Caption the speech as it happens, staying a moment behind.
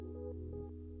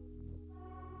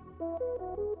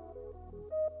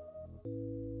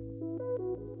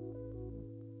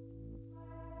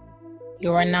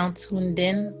You are now tuned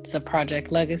in to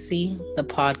Project Legacy, the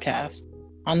podcast.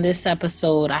 On this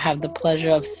episode, I have the pleasure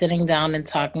of sitting down and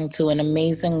talking to an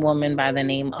amazing woman by the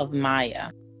name of Maya,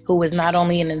 who is not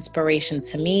only an inspiration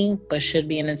to me, but should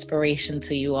be an inspiration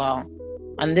to you all.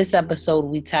 On this episode,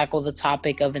 we tackle the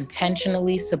topic of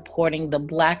intentionally supporting the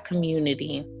Black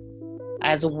community,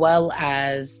 as well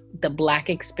as the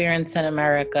Black experience in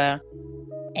America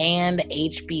and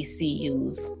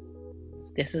HBCUs.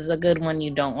 This is a good one you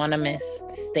don't want to miss.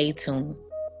 Stay tuned.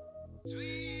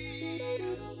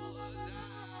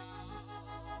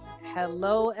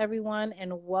 Hello, everyone,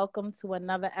 and welcome to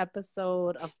another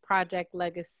episode of Project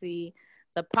Legacy,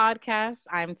 the podcast.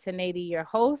 I'm Tanady, your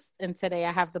host, and today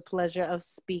I have the pleasure of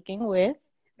speaking with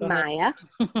Maya.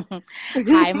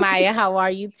 Hi, Maya. How are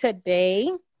you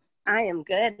today? I am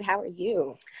good. How are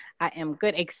you? I am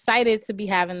good. Excited to be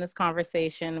having this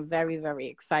conversation. Very, very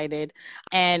excited.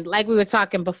 And like we were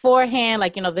talking beforehand,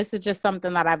 this is just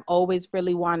something that I've always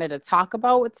really wanted to talk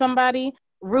about with somebody.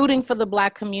 Rooting for the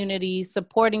Black community,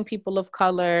 supporting people of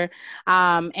color,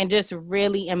 and just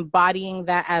really embodying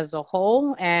that as a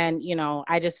whole. And,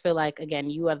 I just feel like, again,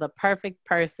 you are the perfect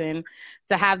person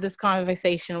to have this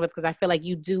conversation with, because I feel like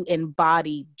you do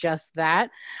embody just that.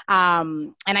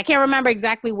 And I can't remember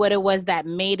exactly what it was that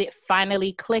made it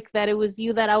finally click that it was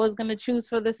you that I was going to choose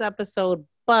for this episode.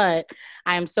 But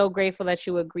I am so grateful that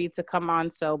you agreed to come on.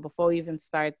 So before we even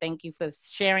start, thank you for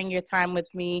sharing your time with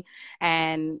me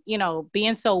and,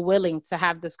 being so willing to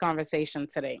have this conversation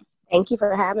today. Thank you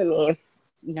for having me.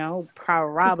 No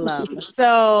problem.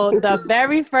 So the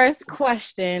very first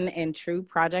question in true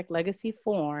Project Legacy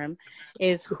form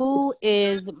is, who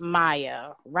is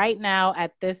Maya? Right now,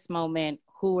 at this moment,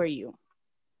 who are you?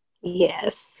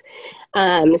 Yes.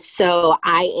 So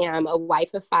I am a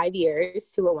wife of 5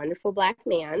 years to a wonderful Black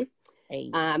man. Hey.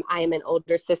 I am an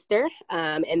older sister,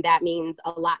 and that means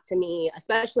a lot to me,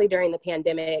 especially during the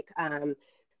pandemic,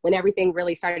 when everything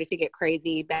really started to get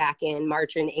crazy back in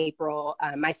March and April.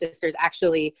 My sisters,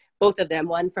 actually, both of them,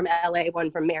 one from LA,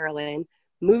 one from Maryland,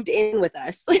 moved in with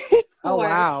us for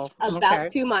about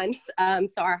 2 months.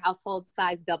 So our household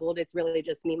size doubled. It's really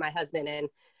just me, my husband, and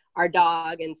our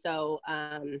dog. And so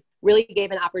really gave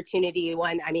an opportunity.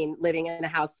 Living in a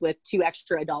house with 2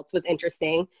 extra adults was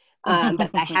interesting.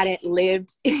 But I hadn't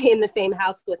lived in the same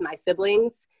house with my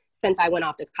siblings since I went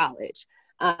off to college.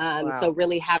 So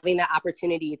really having the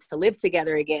opportunity to live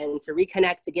together again, to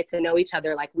reconnect, to get to know each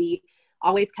other. Like, we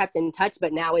always kept in touch,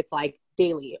 but now it's like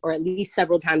daily or at least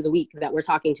several times a week that we're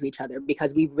talking to each other,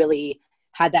 because we really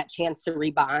had that chance to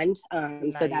rebond.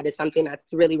 Nice. So that is something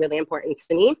that's really, really important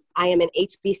to me. I am an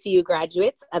HBCU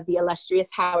graduate of the illustrious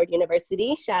Howard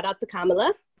University. Shout out to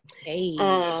Kamala. Hey.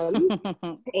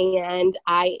 And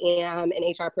I am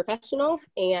an HR professional,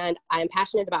 and I'm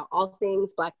passionate about all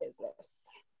things Black business.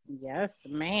 Yes,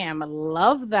 ma'am.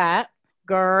 Love that.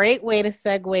 Great way to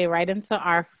segue right into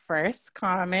our first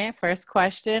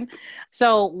question.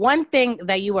 So one thing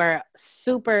that you are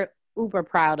super uber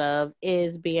proud of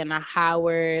is being a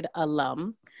Howard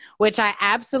alum, which I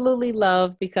absolutely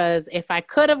love, because if I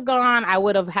could have gone, I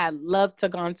would have loved to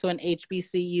gone to an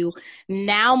HBCU.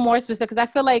 Now more specific, because I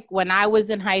feel like when I was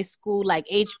in high school, like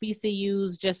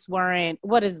HBCUs just weren't,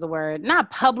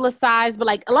 not publicized, but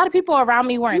like a lot of people around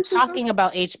me weren't talking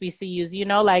about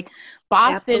HBCUs, like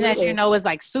Boston, absolutely, as you know, is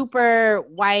like super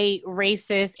white,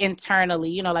 racist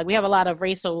internally, like we have a lot of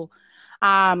racist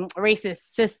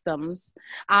systems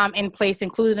in place,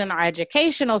 including in our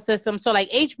educational system. So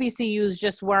like HBCUs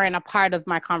just weren't a part of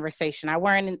my conversation. I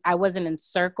wasn't in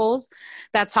circles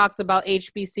that talked about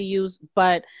HBCUs,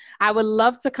 but I would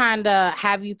love to kind of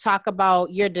have you talk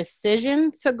about your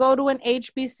decision to go to an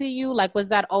HBCU. Like, was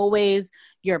that always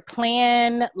your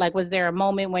plan? Like, was there a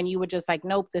moment when you were just like,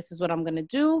 nope, this is what I'm going to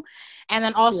do? And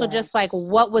then also just like,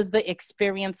 what was the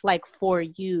experience like for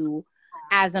you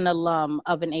as an alum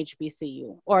of an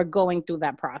HBCU or going through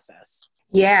that process?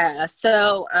 Yeah,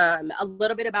 so a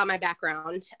little bit about my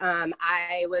background.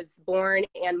 I was born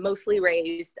and mostly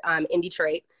raised in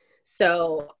Detroit.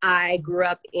 So I grew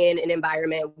up in an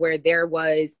environment where there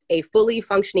was a fully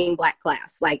functioning Black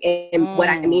class. What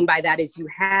I mean by that is you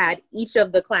had each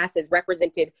of the classes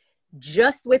represented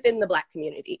just within the Black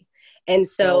community. And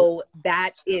so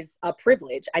that is a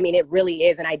privilege. It really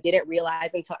is. And I didn't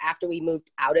realize until after we moved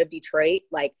out of Detroit,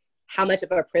 like how much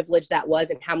of a privilege that was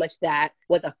and how much that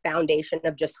was a foundation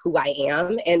of just who I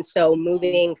am. And so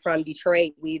moving from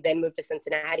Detroit, we then moved to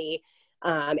Cincinnati,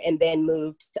 and then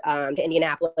moved to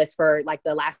Indianapolis for like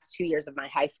the last 2 years of my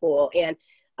high school.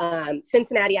 And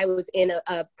Cincinnati, I was in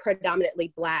a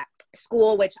predominantly Black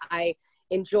school, which I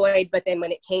enjoyed. But then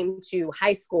when it came to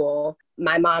high school,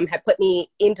 my mom had put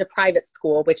me into private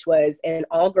school, which was an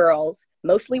all girls,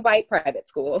 mostly white private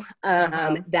school,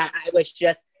 that I was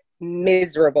just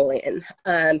miserable in.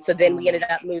 So then we ended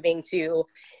up moving to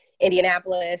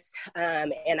Indianapolis,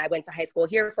 and I went to high school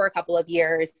here for a couple of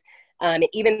years.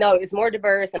 Even though it was more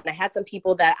diverse and I had some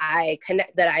people that I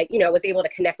was able to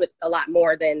connect with a lot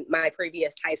more than my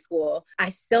previous high school, I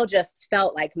still just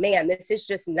felt like, man, this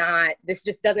just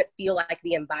doesn't feel like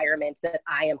the environment that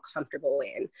I am comfortable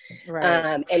in.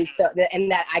 Right.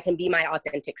 And that I can be my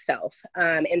authentic self.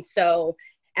 And so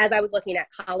as I was looking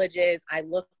at colleges, I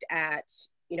looked at,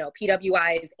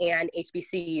 PWIs and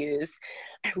HBCUs.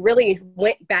 I really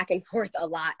went back and forth a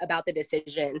lot about the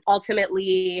decision.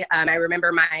 Ultimately, I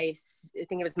remember I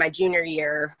think it was my junior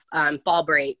year, fall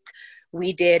break,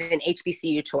 we did an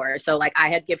HBCU tour. So I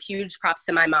had give huge props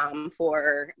to my mom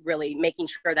for really making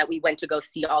sure that we went to go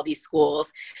see all these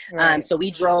schools. Right. So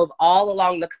we drove all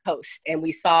along the coast and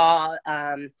we saw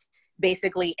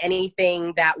basically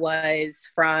anything that was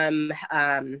from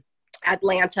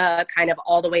Atlanta kind of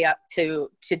all the way up to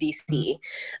DC.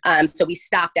 So we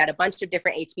stopped at a bunch of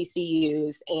different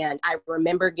HBCUs, and I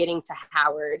remember getting to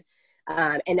Howard.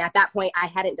 And at that point, I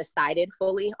hadn't decided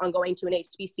fully on going to an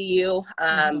HBCU,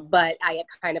 but I had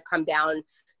kind of come down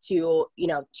to,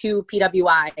 2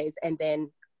 PWIs and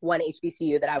then 1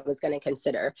 HBCU that I was going to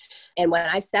consider. And when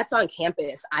I stepped on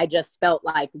campus, I just felt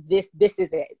like this is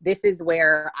it. This is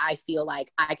where I feel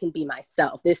like I can be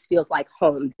myself. This feels like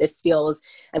home. This feels,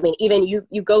 even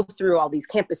you go through all these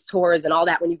campus tours and all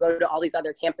that when you go to all these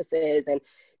other campuses, and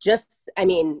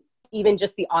even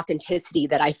just the authenticity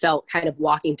that I felt kind of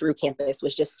walking through campus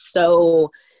was just so,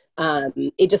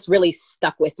 it just really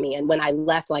stuck with me. And when I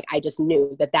left, I just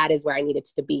knew that is where I needed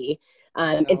to be.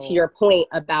 And to your point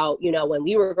about, when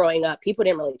we were growing up, people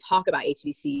didn't really talk about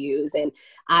HBCUs. And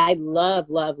I love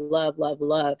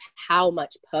how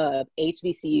much pub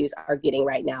HBCUs are getting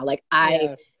right now.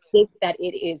 I think that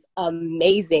it is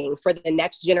amazing for the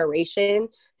next generation,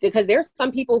 because there's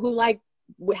some people who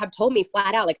have told me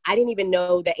flat out, I didn't even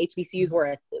know that HBCUs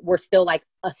were still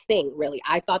a thing, really.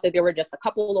 I thought that there were just a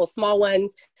couple of little small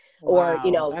ones. Wow,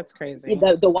 or, that's crazy.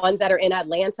 The ones that are in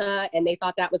Atlanta, and they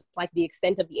thought that was the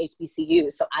extent of the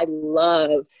HBCU. So I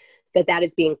love that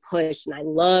is being pushed. And I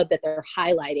love that they're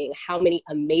highlighting how many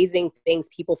amazing things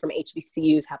people from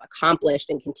HBCUs have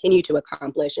accomplished and continue to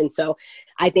accomplish. And so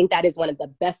I think that is one of the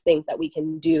best things that we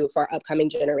can do for our upcoming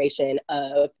generation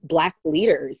of Black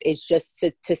leaders, is just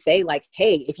to say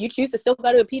hey, if you choose to still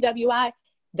go to a PWI,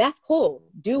 that's cool.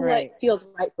 Do what feels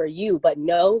right for you, but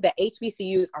know that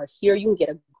HBCUs are here. You can get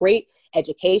a great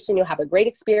education. You'll have a great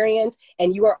experience,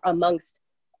 and you are amongst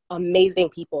amazing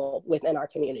people within our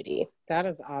community. That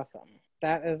is awesome.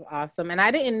 That is awesome. And I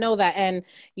didn't know that. And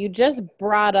you just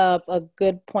brought up a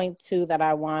good point too, that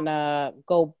I want to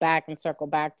go back and circle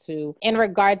back to in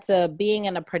regard to being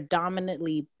in a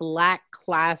predominantly Black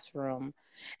classroom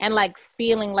and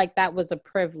feeling like that was a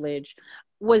privilege.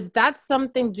 Was that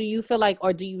something, do you feel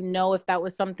or do you know if that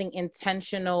was something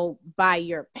intentional by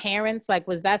your parents?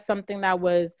 Was that something that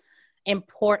was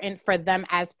important for them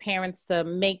as parents to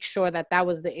make sure that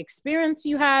was the experience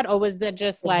you had? Or was that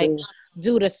just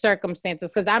due to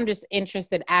circumstances? Because I'm just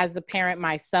interested as a parent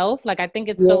myself. I think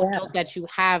it's so dope that you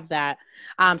have that.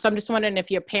 So I'm just wondering if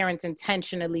your parents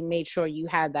intentionally made sure you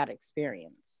had that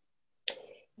experience.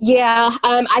 Yeah,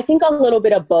 I think a little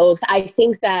bit of both. I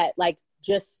think that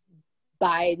just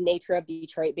by nature of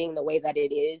Detroit being the way that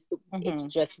it is, it's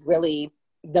just really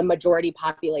the majority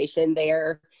population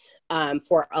there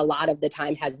for a lot of the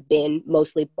time has been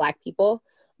mostly Black people.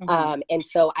 And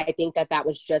so I think that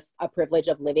was just a privilege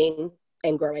of living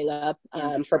and growing up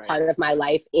for part of my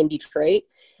life in Detroit.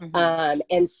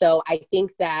 And so I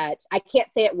think that I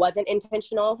can't say it wasn't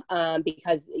intentional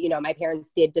because, my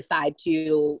parents did decide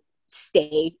to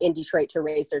stay in Detroit to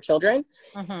raise their children.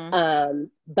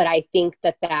 But I think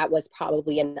that was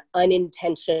probably an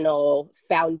unintentional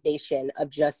foundation of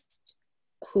just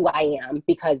who I am,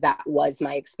 because that was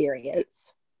my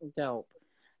experience. Dope.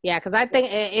 Yeah, because I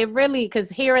think it really, because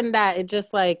hearing that, it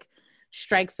just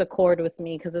strikes a chord with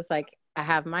me, because it's I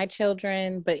have my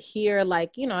children, but here,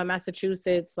 in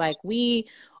Massachusetts, we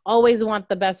always want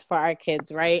the best for our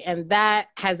kids, right? And that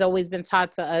has always been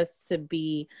taught to us to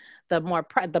be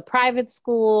the private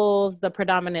schools, the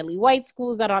predominantly white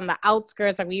schools that are on the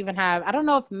outskirts. We even have, I don't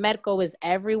know if Medco is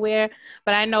everywhere,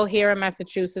 but I know here in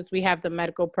Massachusetts, we have the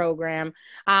Medco program,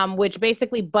 which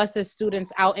basically buses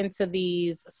students out into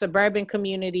these suburban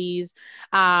communities,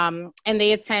 and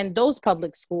they attend those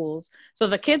public schools. So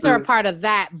the kids are a part of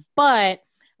that, but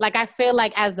Like, I feel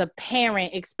like as a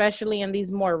parent, especially in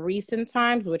these more recent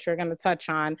times, which we're going to touch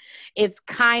on, it's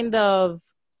kind of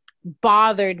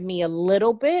bothered me a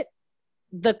little bit,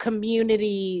 the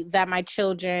community that my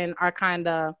children are kind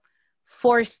of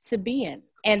forced to be in.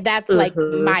 And that's like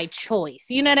my choice.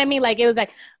 You know what I mean? Like, it was like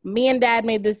me and dad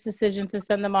made this decision to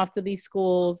send them off to these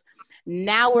schools.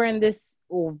 Now we're in this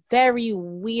very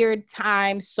weird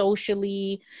time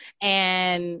socially.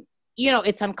 And, you know,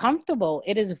 it's uncomfortable.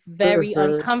 It is very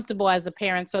uncomfortable as a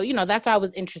parent. So, you know, that's why I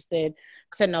was interested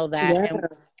to know that. Yeah. And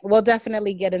we'll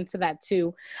definitely get into that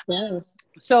too. Yeah.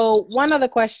 So one other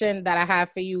question that I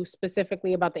have for you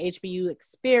specifically about the HBCU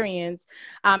experience,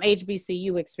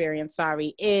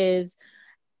 is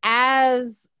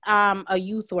as a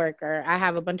youth worker, I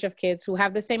have a bunch of kids who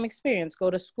have the same experience,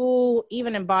 go to school.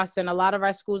 Even in Boston, a lot of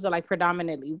our schools are like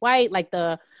predominantly white, like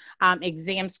the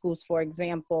exam schools, for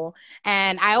example.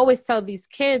 And I always tell these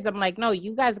kids, I'm like, no,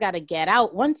 you guys got to get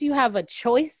out. Once you have a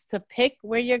choice to pick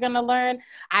where you're going to learn,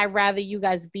 I'd rather you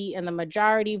guys be in the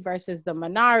majority versus the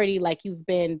minority, like you've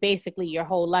been basically your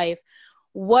whole life.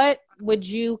 What would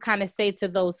you kind of say to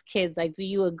those kids? Like, do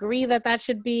you agree that that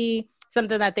should be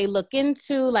something that they look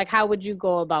into? Like, how would you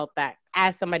go about that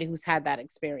as somebody who's had that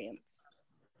experience?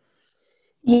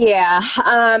 Yeah.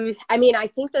 I mean, I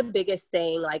think the biggest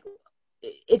thing, like,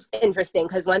 it's interesting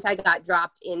because once I got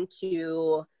dropped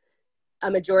into a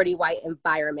majority white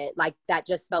environment, like that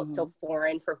just felt so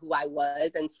foreign for who I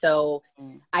was. And so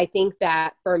I think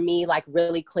that for me, like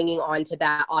really clinging on to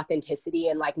that authenticity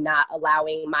and like not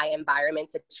allowing my environment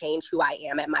to change who I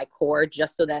am at my core,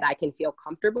 just so that I can feel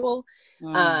comfortable.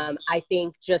 I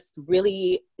think just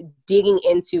really digging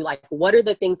into like, what are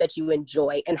the things that you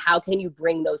enjoy and how can you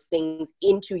bring those things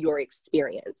into your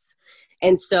experience?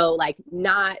 And so like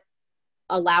not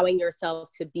allowing yourself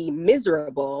to be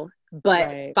miserable,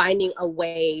 but finding a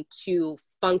way to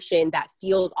function that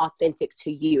feels authentic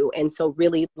to you. And so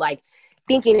really like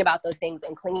thinking about those things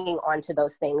and clinging on to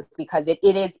those things, because it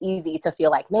is easy to feel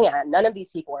like, man, none of these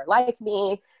people are like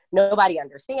me. Nobody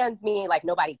understands me. Like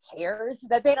nobody cares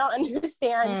that they don't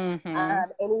understand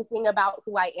anything about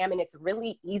who I am. And it's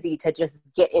really easy to just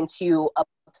get into a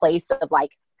place of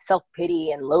like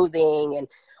self-pity and loathing and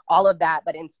all of that.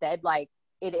 But instead, like,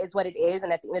 it is what it is.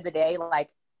 And at the end of the day, like,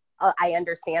 I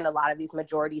understand a lot of these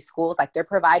majority schools, like they're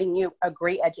providing you a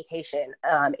great education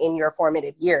in your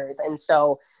formative years. And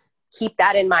so keep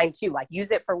that in mind too, like use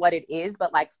it for what it is,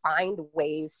 but like find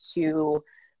ways to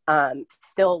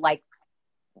still like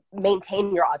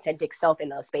maintain your authentic self in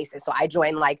those spaces. So I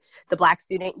joined like the Black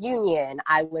Student Union.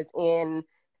 I was in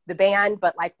the band,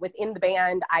 but like within the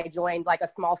band, I joined like a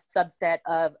small subset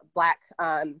of Black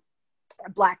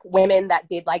women that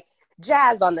did like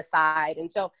jazz on the side. And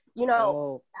so, you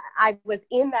know, I was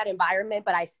in that environment,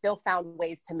 but I still found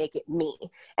ways to make it me.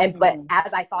 And, but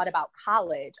as I thought about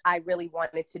college, I really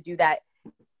wanted to do that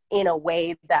in a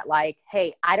way that like,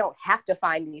 hey, I don't have to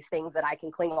find these things that I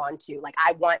can cling on to. Like,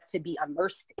 I want to be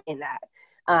immersed in that.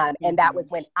 And that was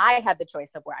when I had the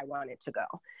choice of where I wanted to go.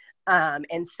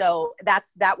 And so that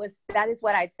is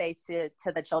what I'd say to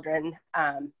the children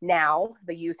now,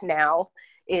 the youth now,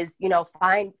 is, you know,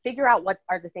 figure out what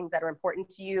are the things that are important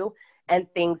to you and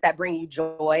things that bring you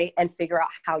joy, and figure out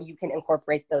how you can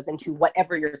incorporate those into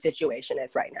whatever your situation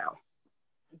is right now.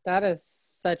 That is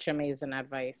such amazing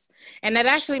advice. And it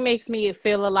actually makes me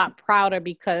feel a lot prouder,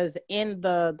 because in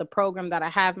the program that I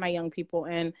have my young people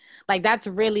in, like, that's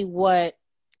really what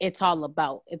it's all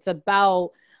about. It's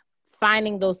about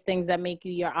finding those things that make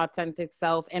you your authentic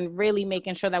self and really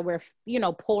making sure that we're, you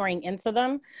know, pouring into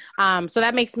them. So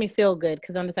that makes me feel good,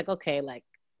 because I'm just like, okay, like,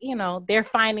 you know, they're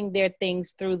finding their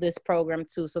things through this program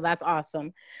too. So that's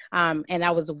awesome. And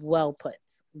that was well put,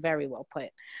 very well put.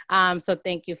 So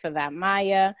thank you for that,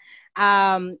 Maya.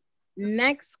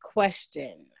 Next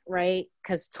question, right?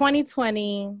 Because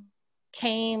 2020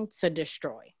 came to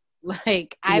destroy.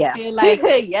 Like, I feel like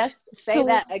yes, say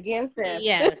that again, sis.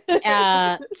 Yes,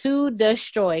 to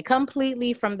destroy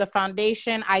completely from the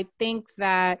foundation. I think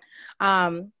that,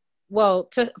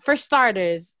 for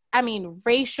starters, I mean,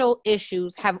 racial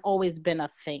issues have always been a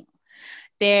thing.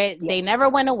 They never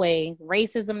went away.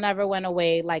 Racism never went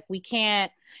away. Like, we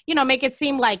can't, you know, make it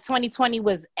seem like 2020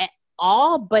 was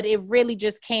all, but it really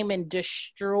just came and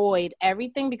destroyed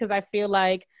everything, because I feel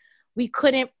like we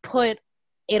couldn't put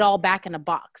it all back in a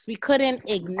box. We couldn't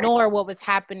ignore what was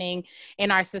happening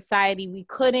in our society. We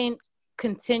couldn't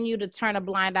continue to turn a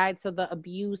blind eye to the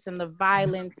abuse and the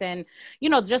violence and, you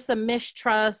know, just the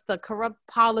mistrust, the corrupt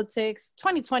politics.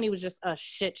 2020 was just a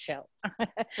shit show,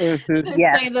 to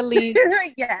say the least.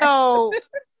 Yes. So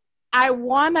I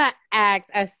want to ask,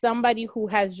 as somebody who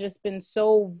has just been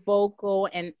so vocal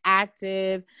and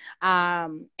active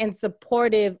and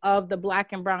supportive of the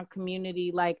Black and Brown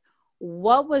community, like,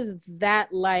 what was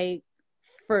that like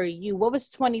for you? What was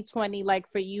 2020 like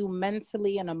for you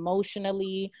mentally and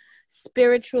emotionally,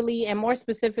 spiritually, and more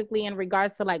specifically in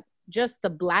regards to like just the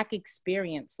Black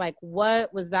experience? Like,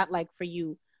 what was that like for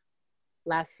you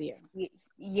last year?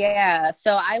 Yeah.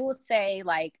 So I will say,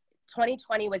 like,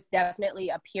 2020 was definitely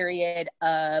a period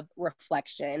of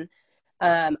reflection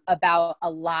about a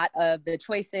lot of the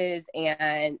choices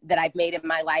and that I've made in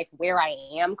my life, where I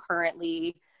am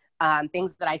currently,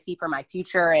 things that I see for my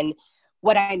future. And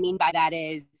what I mean by that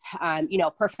is,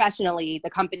 professionally, the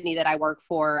company that I work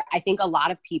for, I think a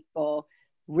lot of people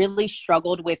really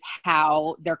struggled with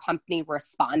how their company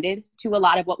responded to a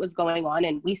lot of what was going on.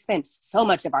 And we spend so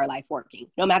much of our life working.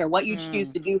 No matter what you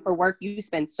choose to do for work, you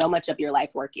spend so much of your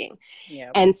life working.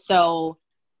 Yep. And so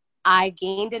I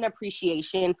gained an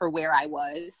appreciation for where I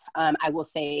was. I will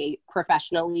say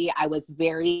professionally, I was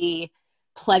very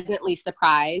pleasantly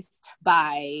surprised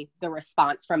by the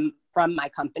response from my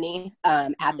company.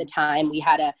 At the time, we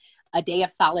had a day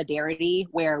of solidarity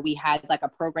where we had like a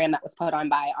program that was put on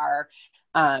by our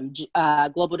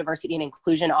Global Diversity and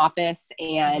Inclusion Office.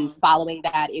 And following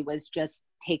that, it was just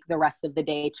take the rest of the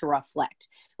day to reflect,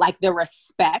 like the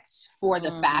respect for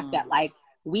the fact that like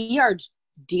we are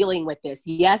dealing with this.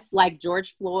 Yes, like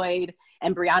George Floyd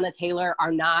and Breonna Taylor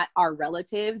are not our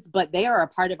relatives, but they are a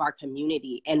part of our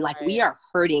community. And like we are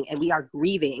hurting and we are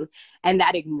grieving. And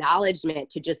that acknowledgement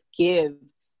to just give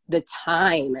the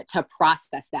time to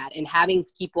process that, and having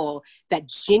people that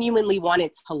genuinely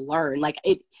wanted to learn, like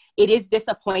it is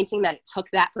disappointing that it took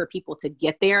that for people to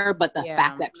get there, but the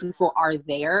fact that people are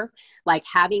there, like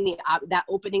having that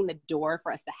opening the door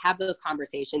for us to have those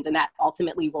conversations, and that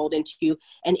ultimately rolled into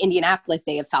an Indianapolis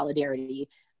Day of Solidarity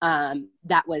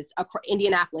that was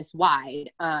Indianapolis wide,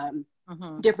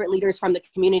 different leaders from the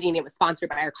community, and it was sponsored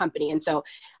by our company. And so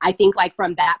I think like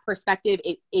from that perspective,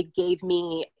 it gave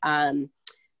me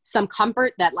some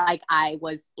comfort that like I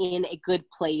was in a good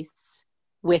place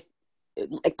with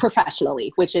like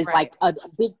professionally, which is like a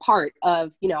big part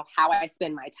of, how I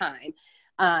spend my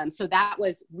time. So that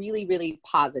was really, really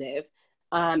positive.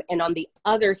 And on the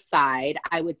other side,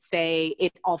 I would say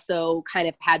it also kind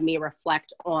of had me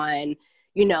reflect on,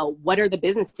 what are the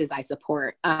businesses I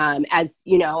support? As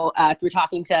through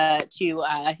talking to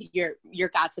your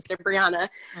god sister Brianna,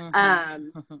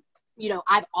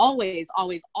 I've always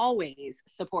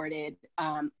supported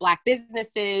Black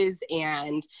businesses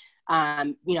and,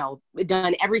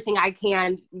 done everything I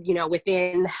can,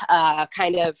 within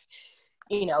kind of,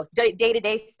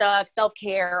 day-to-day stuff,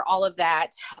 self-care, all of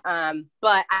that.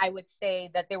 But I would say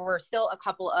that there were still a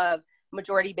couple of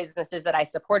majority businesses that I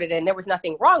supported, and there was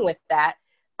nothing wrong with that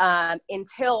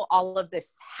until all of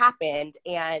this happened.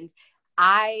 And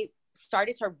I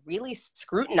started to really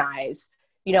scrutinize,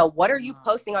 what are you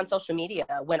posting on social media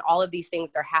when all of these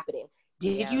things are happening?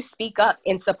 Did you speak up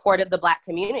in support of the Black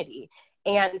community?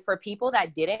 And for people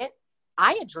that didn't,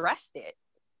 I addressed it.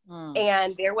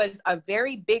 And there was a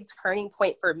very big turning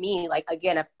point for me. Like,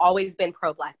 again, I've always been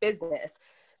pro-Black business,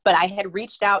 but I had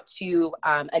reached out to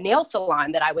a nail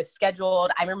salon that I was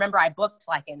scheduled. I remember I booked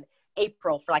like in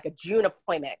April for like a June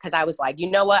appointment, because I was like,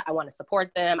 you know what? I want to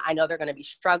support them. I know they're going to be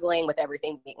struggling with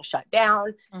everything being shut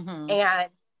down. And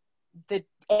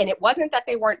it wasn't that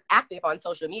they weren't active on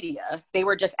social media. They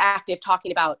were just active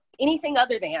talking about anything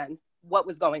other than what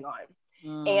was going on.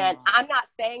 And I'm not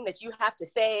saying that you have to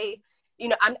say,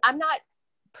 I'm not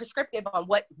prescriptive on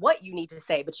what you need to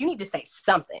say, but you need to say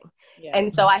something.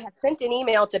 And so I had sent an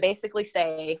email to basically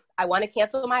say, I want to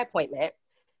cancel my appointment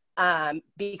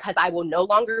because I will no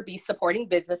longer be supporting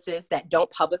businesses that don't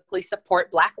publicly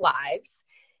support Black lives.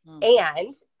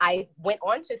 And I went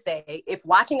on to say, if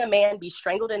watching a man be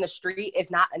strangled in the street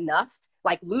is not enough,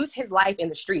 like lose his life in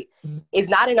the street is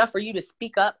not enough for you to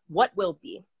speak up, what will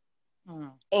be?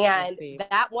 And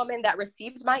that woman that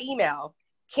received my email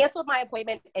canceled my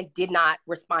appointment and did not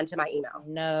respond to my email.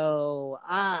 No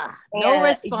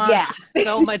response. Yeah.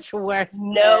 So much worse.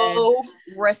 No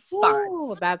response.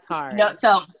 Ooh, that's hard. No,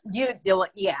 so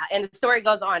and the story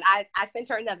goes on. I sent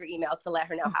her another email to let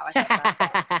her know how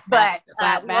I felt. But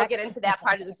we'll get into that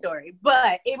part of the story.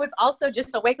 But it was also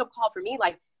just a wake-up call for me.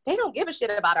 Like, they don't give a shit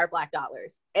about our Black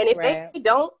dollars. And if they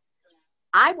don't,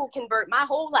 I will convert my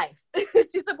whole life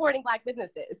to supporting Black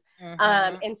businesses.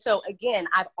 And so again,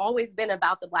 I've always been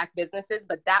about the Black businesses,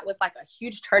 but that was like a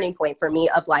huge turning point for me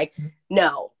of like,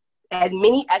 no, as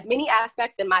many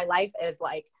aspects in my life as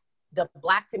like the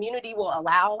Black community will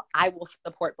allow, I will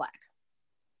support Black.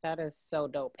 That is so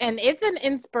dope. And it's an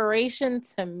inspiration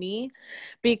to me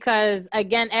because,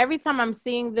 again, every time I'm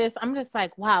seeing this, I'm just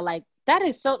like, wow, like that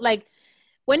is so, like,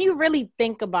 when you really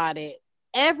think about it,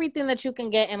 everything that you can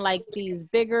get in like these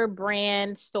bigger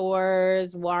brand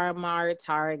stores, Walmart,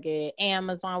 Target,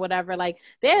 Amazon, whatever, like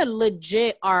they're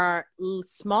legit are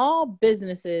small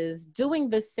businesses doing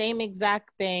the same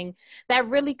exact thing that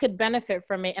really could benefit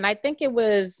from it. And I think it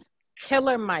was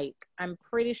Killer Mike. I'm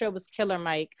pretty sure it was Killer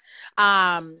Mike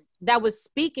that was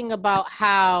speaking about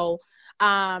how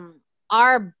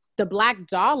the Black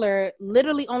dollar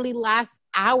literally only lasts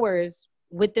hours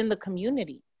within the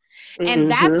community. And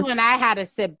that's when I had to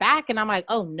sit back and I'm like,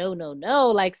 oh,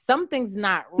 no, like something's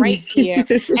not right here.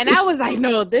 And I was like,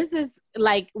 no, this is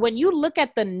like, when you look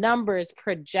at the numbers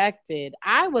projected,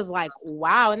 I was like,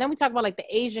 wow. And then we talk about like the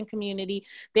Asian community,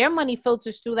 their money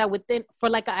filters through that for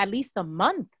like at least a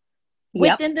month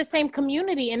within the same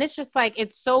community. And it's just like,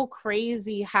 it's so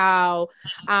crazy how,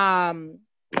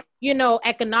 you know,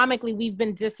 economically we've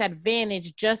been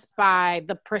disadvantaged just by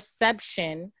the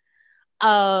perception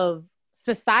of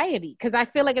society, because I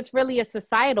feel like it's really a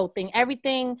societal thing.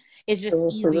 Everything is just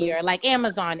easier. Like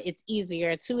Amazon, it's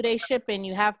easier, 2-day shipping,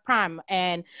 you have Prime,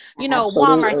 and you know,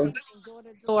 Walmart, door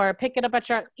to door, pick it up at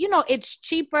your, you know, it's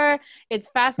cheaper, it's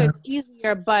faster, it's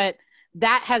easier. But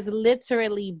that has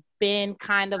literally been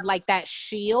kind of like that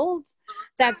shield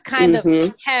that's kind of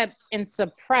kept and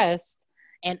suppressed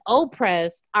and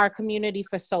oppressed our community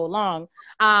for so long.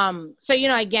 So, you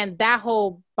know, again, that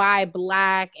whole buy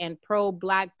Black and pro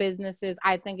Black businesses,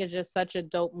 I think is just such a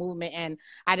dope movement. And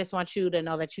I just want you to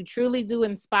know that you truly do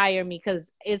inspire me,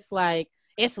 because it's like,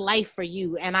 it's life for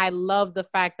you. And I love the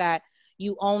fact that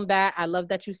you own that. I love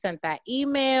that you sent that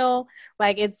email.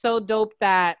 Like, it's so dope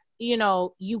that, you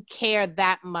know, you care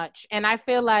that much. And I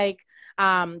feel like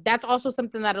that's also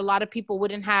something that a lot of people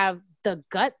wouldn't have the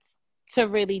guts to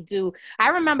really do. I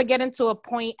remember getting to a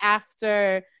point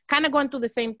after kind of going through the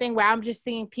same thing where I'm just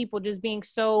seeing people just being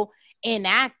so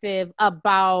inactive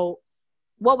about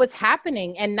what was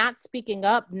happening and not speaking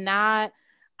up, not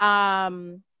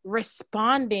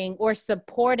responding or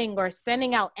supporting or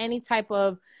sending out any type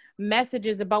of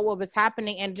messages about what was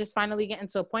happening, and just finally getting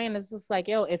to a point and it's just like,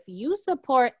 yo, if you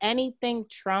support anything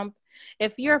Trump,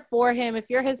 if you're for him, if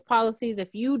you're his policies,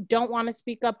 if you don't want to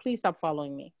speak up, please stop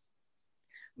following me.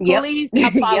 Please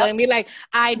stop following me. Like,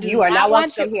 I do. You are not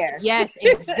welcome here. Yes,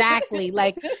 exactly.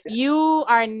 Like, you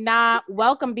are not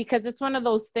welcome, because it's one of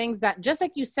those things that, just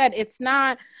like you said, it's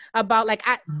not about like,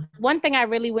 one thing I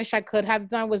really wish I could have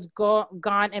done was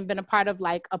gone and been a part of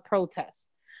like a protest.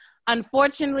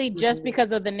 Unfortunately, just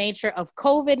because of the nature of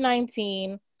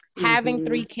COVID-19, having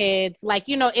 3 kids, like,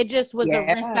 you know, it just was a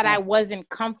risk that I wasn't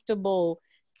comfortable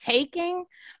taking.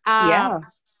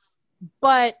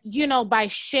 But, you know, by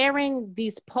sharing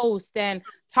these posts and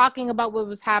talking about what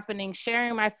was happening,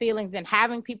 sharing my feelings and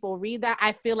having people read that,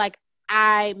 I feel like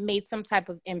I made some type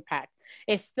of impact.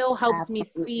 It still helps me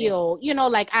feel, you know,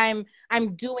 like I'm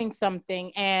doing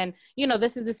something. And, you know,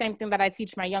 this is the same thing that I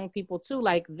teach my young people too.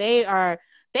 Like,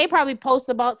 they probably post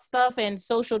about stuff and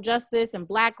social justice and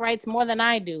Black rights more than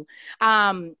I do.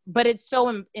 But it's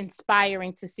so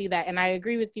inspiring to see that. And I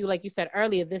agree with you, like you said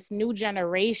earlier, this new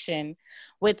generation,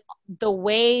 with the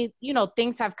way, you know,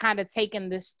 things have kind of taken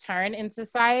this turn in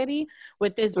society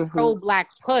with this pro-Black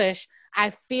push,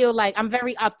 I feel like I'm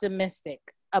very optimistic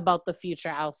about the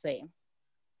future, I'll say.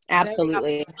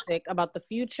 Absolutely. About the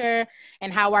future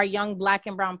and how our young Black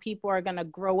and brown people are going to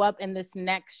grow up in this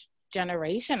next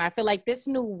generation. I feel like this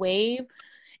new wave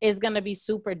is going to be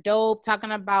super dope,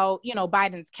 talking about, you know,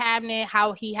 Biden's cabinet,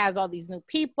 how he has all these new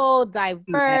people,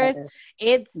 diverse.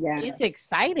 It's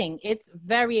exciting. It's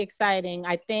very exciting.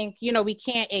 I think, you know, we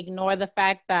can't ignore the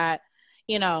fact that,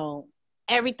 you know,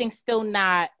 everything's still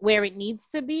not where it needs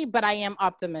to be, but I am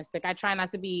optimistic. I try not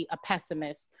to be a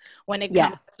pessimist when it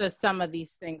comes to some of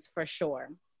these things, for sure.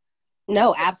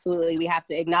 No, absolutely. We have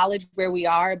to acknowledge where we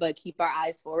are, but keep our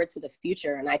eyes forward to the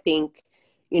future. And I think,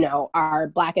 you know, our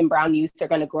Black and brown youth are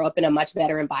going to grow up in a much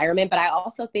better environment. But I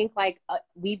also think like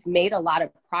we've made a lot of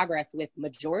progress with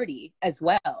majority as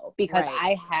well, because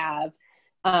I have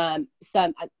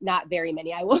some, not very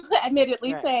many, I will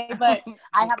admittedly say, but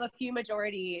I have a few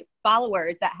majority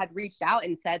followers that had reached out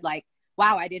and said like,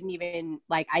 wow, I didn't even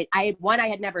like, I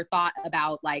had never thought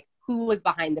about like who was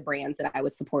behind the brands that I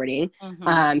was supporting.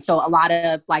 So a lot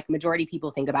of like majority people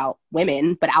think about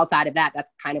women, but outside of that,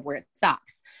 that's kind of where it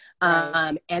stops.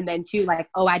 Right. And then two, like,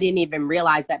 oh, I didn't even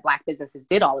realize that Black businesses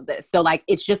did all of this. So like,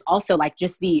 it's just also like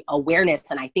just the awareness.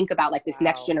 And I think about like this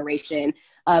next Wow. generation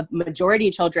of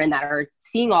majority children that are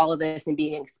seeing all of this and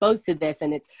being exposed to this.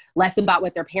 And it's less about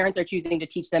what their parents are choosing to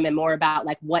teach them and more about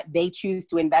like what they choose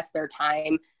to invest their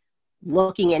time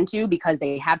looking into because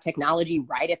they have technology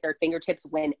right at their fingertips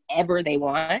whenever they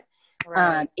want.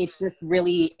 Right. It's just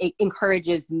really, it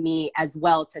encourages me as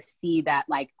well to see that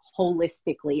like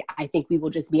holistically, I think we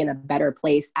will just be in a better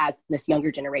place as this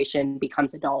younger generation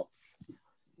becomes adults.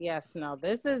 Yes, no,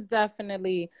 this is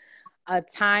definitely a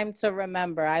time to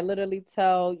remember. I literally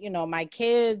tell, my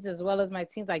kids as well as my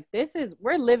teens, like,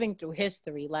 we're living through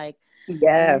history. Like,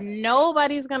 Yes.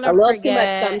 nobody's A gonna little too much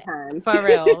forget. sometimes. For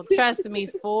real. Trust me,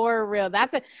 for real.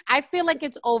 I feel like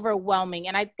it's overwhelming.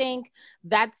 And I think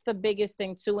that's the biggest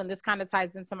thing too. And this kind of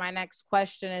ties into my next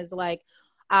question is like,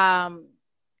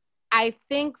 I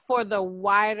think for the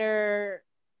wider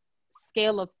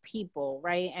scale of people,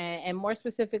 right? And more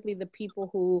specifically, the people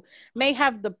who may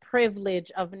have the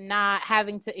privilege of not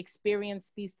having to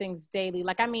experience these things daily.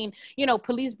 Like, I mean,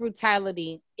 police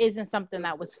brutality isn't something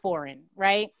that was foreign,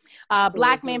 right?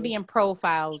 Black men being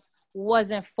profiled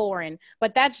wasn't foreign,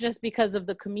 but that's just because of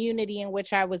the community in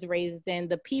which I was raised in,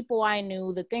 the people I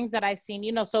knew, the things that I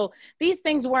seen, so these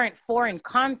things weren't foreign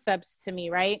concepts to me,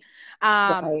 right?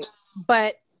 Right.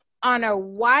 But on a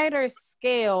wider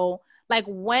scale, like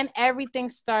when everything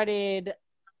started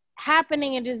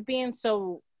happening and just being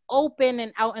so open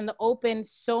and out in the open,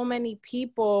 so many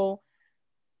people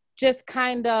just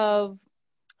kind of,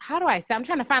 how do I say? I'm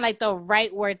trying to find like the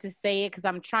right word to say it because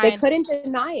I'm They trying. couldn't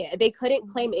deny it. They couldn't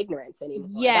claim ignorance anymore.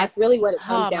 Yes. That's really what it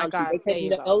comes Oh my down to. God. They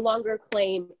can no longer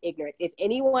claim ignorance. If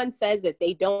anyone says that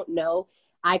they don't know,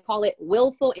 I call it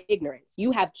willful ignorance.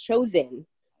 You have chosen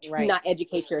to not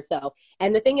educate yourself.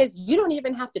 And the thing is, you don't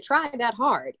even have to try that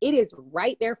hard. It is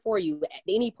right there for you at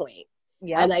any point.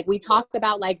 Yeah. And like we talked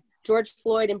about like George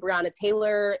Floyd and Breonna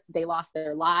Taylor, they lost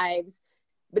their lives.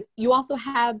 But you also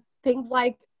have things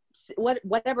like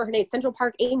whatever her name, Central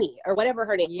Park Amy or whatever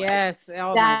her name was,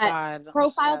 oh that my God.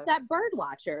 Profiled that bird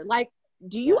watcher. Like,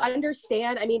 do you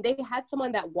understand? I mean, they had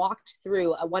someone that walked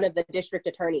through one of the district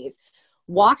attorneys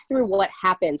walked through what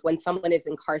happens when someone is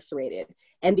incarcerated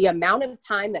and the amount of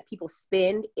time that people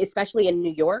spend, especially in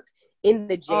New York, in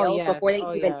the jails before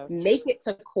they even make it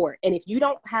to court. And if you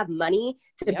don't have money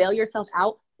to bail yourself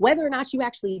out, whether or not you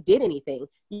actually did anything,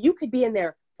 you could be in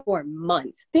there for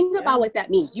months. Think about what that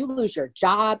means. You lose your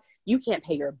job. You can't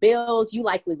pay your bills. You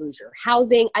likely lose your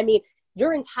housing. I mean,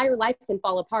 your entire life can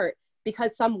fall apart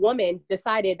because some woman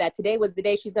decided that today was the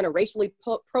day she's going to racially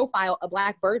profile a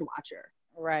Black bird watcher.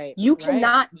 Right. You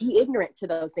cannot be ignorant to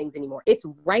those things anymore. It's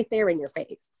right there in your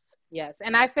face. Yes.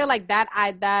 And I feel like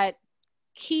that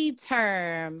key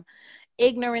term,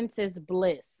 ignorance is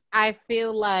bliss. I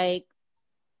feel like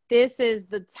this is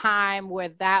the time where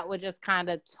that was just kind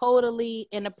of totally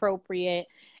inappropriate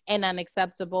and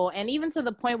unacceptable. And even to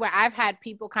the point where I've had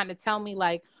people kind of tell me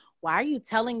like, why are you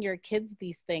telling your kids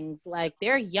these things? Like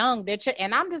they're young,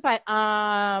 and I'm just like,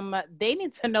 they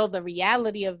need to know the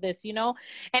reality of this, and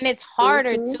it's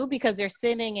harder too, because they're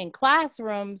sitting in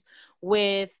classrooms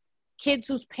with kids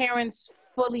whose parents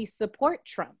fully support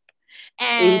Trump.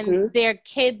 And their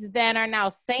kids then are now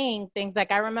saying things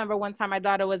like, I remember one time my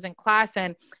daughter was in class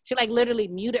and she like literally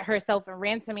muted herself and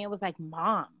ran to me and was like,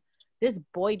 Mom, this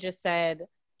boy just said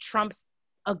Trump's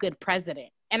a good president.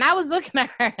 And I was looking at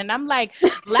her and I'm like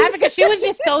laughing because she was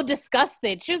just so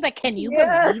disgusted. She was like, can you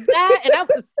believe that? And I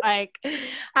was like,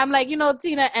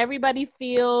 Tina, everybody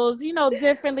feels,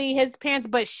 differently, his parents,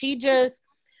 but she just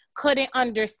couldn't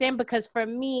understand because for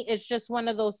me, it's just one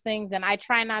of those things. And I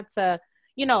try not to,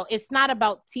 it's not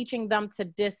about teaching them to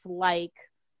dislike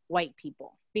white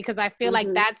people because I feel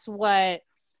like that's what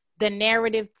the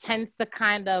narrative tends to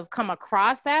kind of come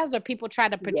across as, or people try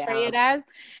to portray it as.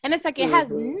 And it's like, it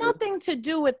has nothing to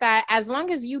do with that. As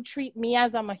long as you treat me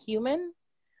as I'm a human,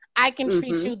 I can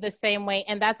treat you the same way.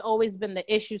 And that's always been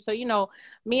the issue. So,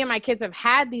 me and my kids have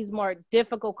had these more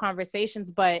difficult conversations,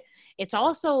 but it's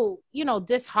also,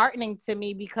 disheartening to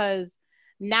me because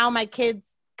now my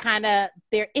kids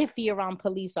they're iffy around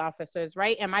police officers,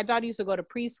 right? And my daughter used to go to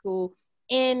preschool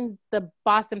in the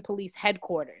Boston Police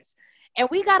headquarters. And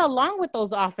we got along with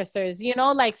those officers,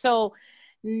 so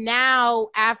now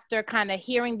after kind of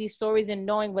hearing these stories and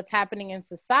knowing what's happening in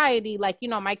society,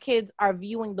 my kids are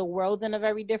viewing the world in a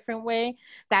very different way.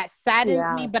 That saddens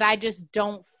me, but I just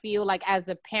don't feel like as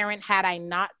a parent, had I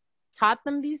not taught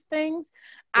them these things,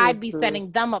 I'd be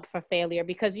setting them up for failure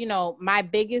because, my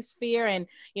biggest fear, and,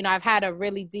 I've had a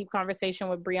really deep conversation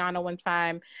with Brianna one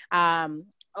time,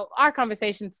 our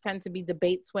conversations tend to be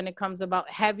debates when it comes about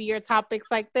heavier topics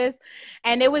like this.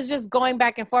 And it was just going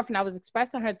back and forth. And I was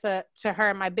expressing to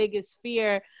her, my biggest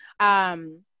fear,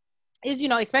 is, you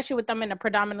know, especially with them in a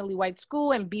predominantly white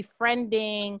school and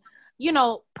befriending, you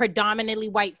know, predominantly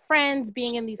white friends,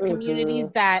 being in these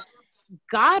communities that,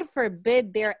 God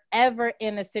forbid, they're ever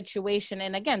in a situation.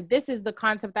 And again, this is the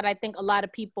concept that I think a lot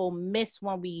of people miss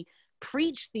when we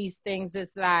preach these things,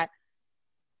 is that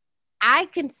I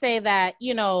can say that,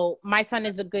 you know, my son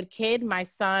is a good kid. My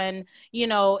son, you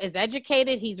know, is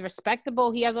educated. He's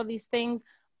respectable. He has all these things.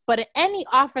 But any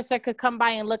officer could come by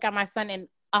and look at my son and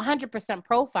 100%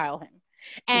 profile him.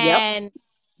 And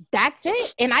that's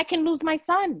it. And I can lose my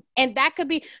son. And that could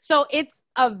be, so it's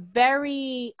a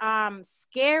very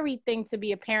scary thing to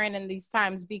be a parent in these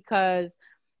times, because,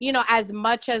 you know, as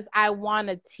much as I want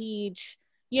to teach,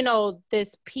 you know,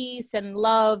 this peace and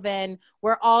love and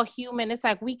we're all human, it's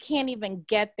like we can't even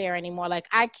get there anymore. Like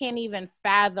I can't even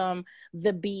fathom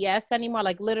the BS anymore.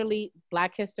 Like literally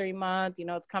Black History Month, you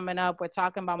know, it's coming up. We're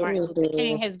talking about Martin Luther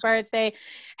King, his birthday.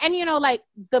 And, you know, like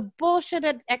the bullshit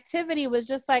activity was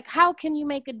just like, how can you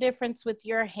make a difference with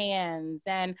your hands?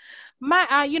 And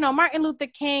you know, Martin Luther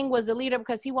King was a leader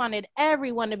because he wanted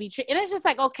everyone to be treated. And it's just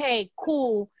like, okay,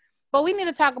 cool. But we need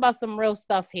to talk about some real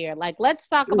stuff here. Like, let's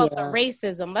talk about the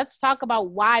racism. Let's talk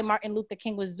about why Martin Luther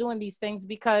King was doing these things,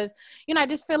 because, you know, I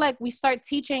just feel like we start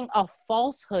teaching a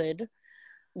falsehood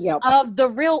of the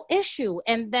real issue.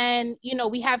 And then, you know,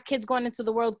 we have kids going into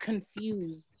the world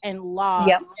confused and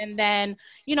lost. And then,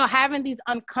 you know, having these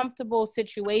uncomfortable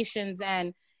situations,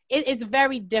 and it's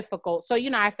very difficult. So, you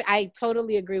know, I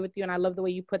totally agree with you. And I love the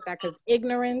way you put that, because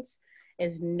ignorance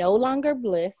is no longer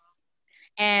bliss.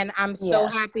 And I'm so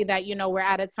happy that, you know, we're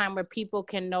at a time where people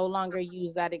can no longer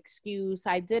use that excuse.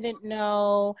 I didn't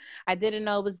know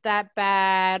it was that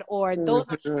bad. Or those,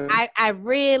 I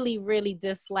really, really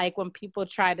dislike when people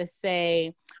try to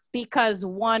say, because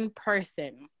one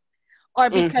person, or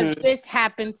because this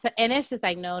happened to, and it's just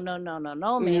like, no, man.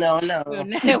 No.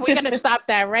 We're going to stop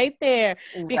that right there.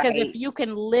 Because if you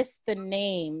can list the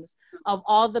names of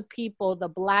all the people, the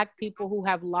Black people who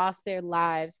have lost their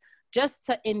lives just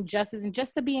to injustice and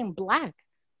just to being Black,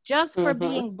 just for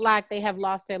being Black, they have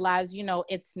lost their lives. You know,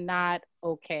 it's not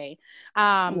okay.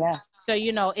 So,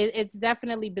 you know, it's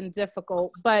definitely been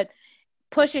difficult, but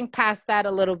pushing past that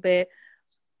a little bit,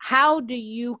 how do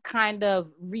you kind of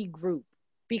regroup?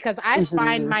 Because I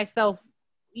find myself,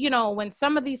 you know, when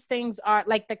some of these things are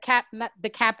like the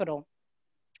Capitol.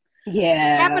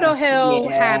 Capitol Hill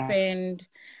happened.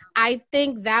 I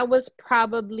think that was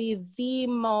probably the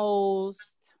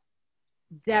most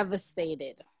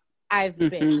devastated I've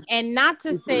been. And not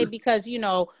to say, because, you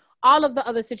know, all of the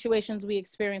other situations we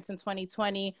experienced in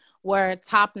 2020 were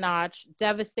top notch,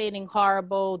 devastating,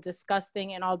 horrible,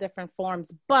 disgusting in all different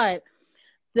forms. But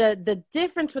the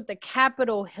difference with the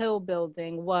Capitol Hill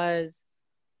building was,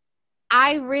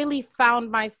 I really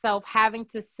found myself having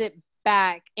to sit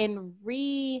back and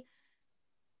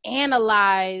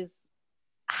reanalyze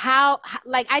how,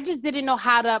 like, I just didn't know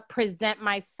how to present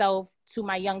myself to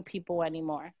my young people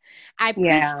anymore. I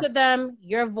preach to them,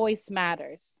 your voice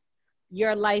matters.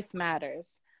 Your life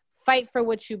matters. Fight for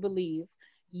what you believe.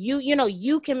 You know,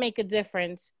 you can make a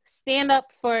difference. Stand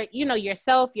up for, you know,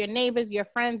 yourself, your neighbors, your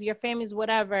friends, your families,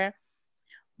 whatever.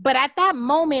 But at that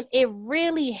moment, it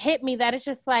really hit me that it's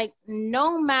just like,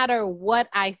 no matter what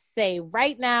I say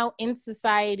right now in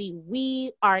society,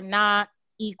 we are not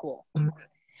equal.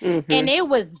 And it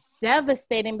was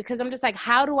devastating, because I'm just like,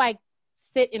 how do I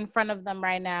sit in front of them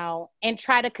right now and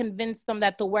try to convince them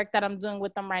that the work that I'm doing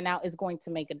with them right now is going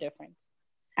to make a difference?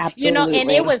 Absolutely. You know,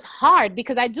 and it was hard,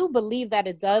 because I do believe that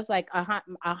it does, like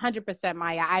 100%,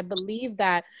 Maya. I believe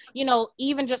that, you know,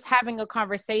 even just having a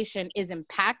conversation is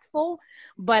impactful,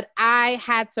 but I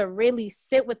had to really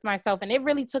sit with myself, and it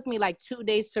really took me like 2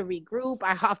 days to regroup.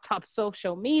 I hopped off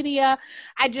social media.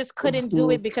 I just couldn't do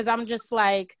it, because I'm just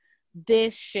like,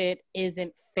 this shit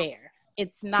isn't fair.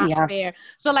 It's not fair.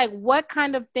 So like, what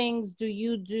kind of things do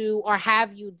you do or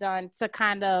have you done to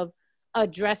kind of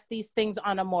address these things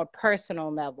on a more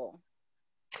personal level?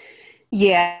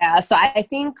 Yeah, so I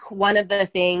think one of the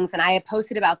things, and I had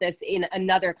posted about this in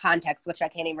another context, which I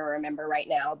can't even remember right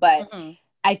now, but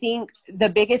I think the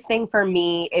biggest thing for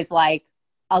me is like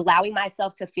allowing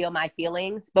myself to feel my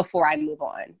feelings before I move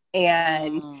on,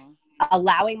 and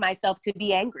allowing myself to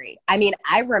be angry. I mean,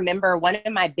 I remember one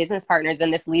of my business partners,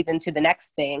 and this leads into the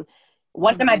next thing.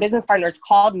 One of my business partners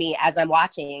called me as I'm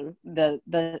watching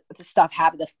the stuff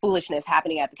happen, the foolishness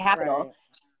happening at the Capitol.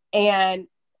 And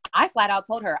I flat out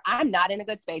told her, I'm not in a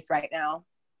good space right now.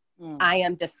 I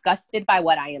am disgusted by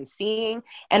what I am seeing.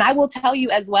 And I will tell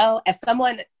you as well, as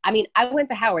someone, I mean, I went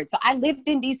to Howard, so I lived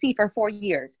in DC for 4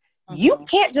 years. You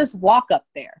can't just walk up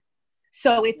there.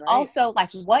 So it's also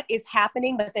like what is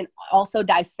happening, but then also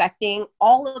dissecting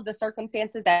all of the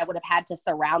circumstances that would have had to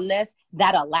surround this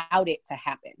that allowed it to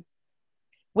happen,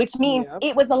 which means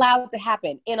it was allowed to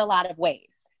happen in a lot of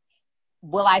ways.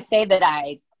 Will I say that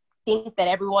I think that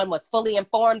everyone was fully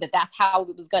informed that that's how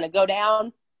it was going to go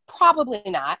down? Probably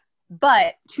not.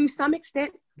 But to some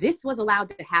extent, this was allowed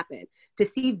to happen. To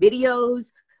see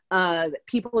videos of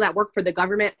people that work for the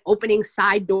government opening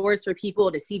side doors for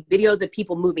people, to see videos of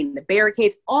people moving the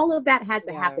barricades, all of that had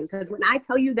to happen. Because when I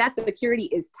tell you that security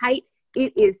is tight,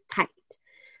 it is tight.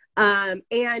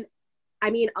 And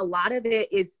I mean, a lot of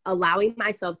it is allowing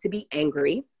myself to be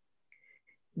angry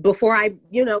before I,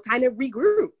 kind of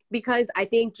regroup, because I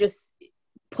think just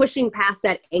pushing past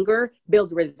that anger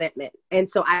builds resentment. And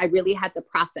so I really had to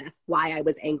process why I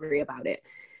was angry about it.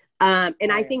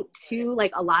 And I think too,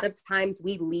 like a lot of times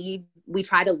we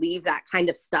try to leave that kind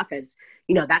of stuff as,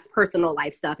 that's personal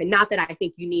life stuff. And not that I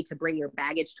think you need to bring your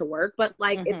baggage to work, but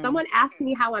like if someone asks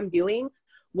me how I'm doing,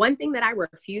 one thing that I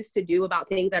refuse to do about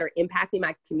things that are impacting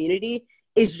my community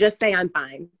is just say I'm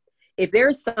fine. If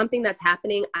there's something that's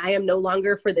happening, I am no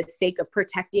longer, for the sake of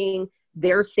protecting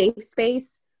their safe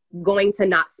space, going to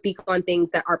not speak on things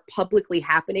that are publicly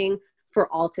happening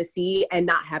for all to see and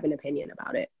not have an opinion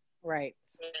about it. Right.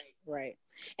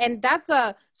 And that's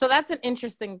an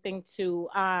interesting thing too.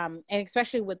 And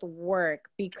especially with work,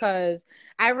 because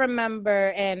I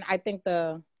remember, and I think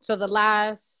the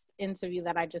last interview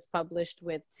that I just published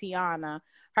with Tiana,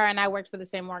 her and I worked for the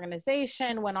same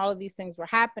organization. When all of these things were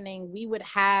happening, we would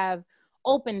have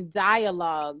open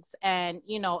dialogues. And,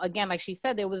 again, like she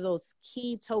said, there were those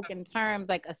key token terms,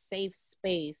 like a safe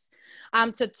space,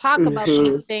 to talk about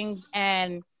these things.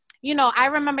 And, I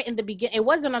remember in the beginning, it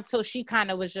wasn't until she kind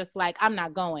of was just like, I'm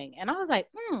not going. And I was like,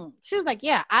 She was like,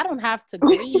 yeah, I don't have to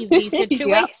grieve these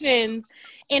situations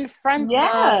in front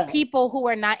of people who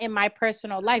are not in my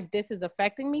personal life. This is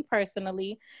affecting me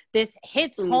personally. This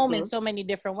hits home in so many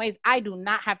different ways. I do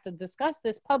not have to discuss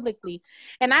this publicly.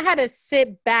 And I had to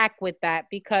sit back with that,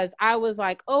 because I was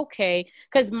like, okay,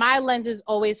 because my lens is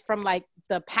always from like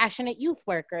the passionate youth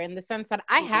worker, in the sense that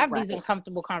I have these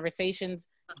uncomfortable conversations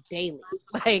daily.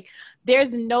 Like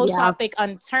there's no topic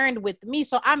unturned with me.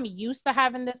 So I'm used to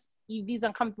having these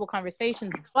uncomfortable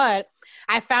conversations. But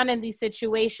I found in these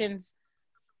situations,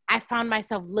 I found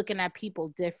myself looking at people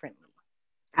differently.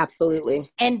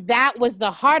 Absolutely. And that was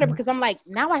the harder, because I'm like,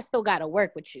 now I still got to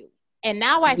work with you. And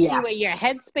now I see where your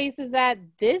headspace is at.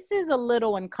 This is a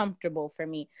little uncomfortable for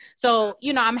me. So,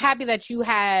 I'm happy that you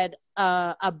had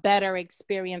a better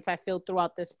experience, I feel,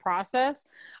 throughout this process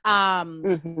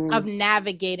of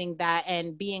navigating that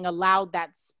and being allowed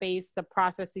that space to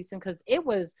process these things. Because it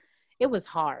was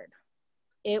hard.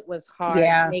 It was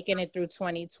hard making it through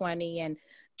 2020 and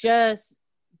just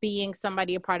being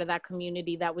somebody, a part of that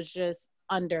community that was just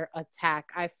under attack.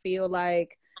 I feel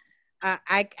like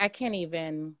I can't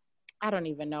even... I don't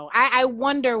even know. I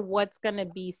wonder what's going to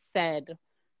be said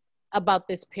about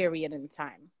this period in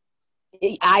time.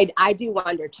 I do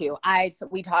wonder too.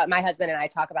 My husband and I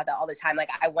talk about that all the time.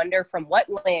 Like, I wonder from what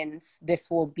lens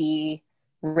this will be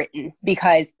written,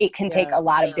 because it can take a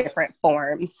lot of different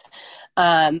forms.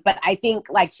 But I think,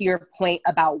 like, to your point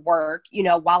about work,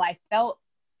 while I felt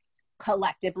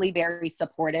collectively very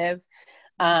supportive,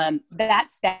 that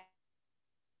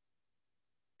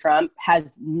Trump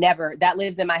has never, that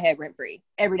lives in my head rent free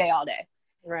every day, all day.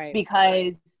 Right.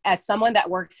 Because as someone that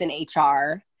works in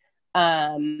HR,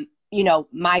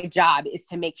 my job is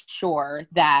to make sure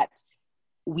that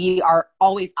we are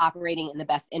always operating in the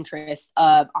best interests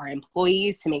of our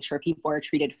employees, to make sure people are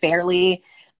treated fairly.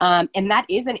 And that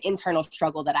is an internal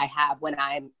struggle that I have when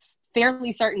I'm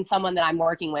fairly certain someone that I'm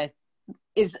working with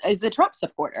is a Trump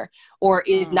supporter, or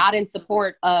is not in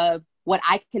support of what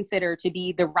I consider to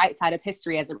be the right side of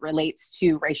history as it relates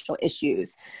to racial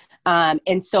issues.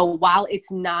 And so while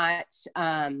it's not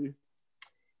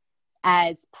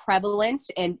as prevalent,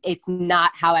 and it's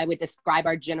not how I would describe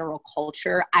our general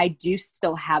culture, I do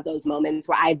still have those moments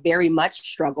where I very much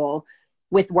struggle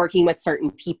with working with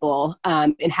certain people,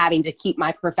 and having to keep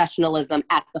my professionalism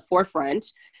at the forefront,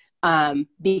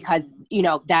 because,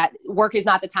 that work is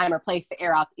not the time or place to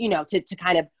air out, to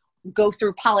kind of go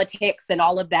through politics and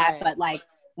all of that. Right. But like,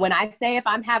 when I say, if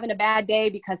I'm having a bad day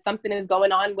because something is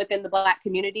going on within the Black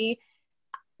community,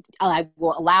 I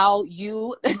will allow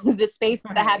you the space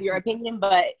to have your opinion,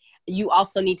 but you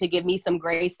also need to give me some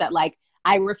grace that, like,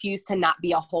 I refuse to not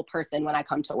be a whole person when I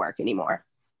come to work anymore.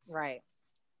 Right.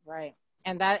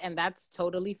 And that's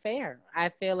totally fair. I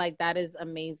feel like that is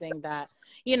amazing that,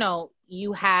 you know,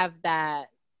 you have that,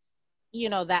 you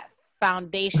know, that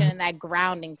foundation and that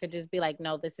grounding to just be like,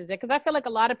 no, this is it. Because I feel like a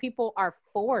lot of people are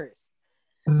forced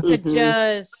to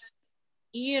just,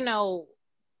 you know,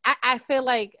 I feel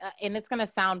like, and it's gonna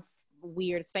sound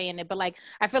weird saying it, but like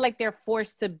I feel like they're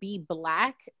forced to be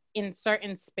Black in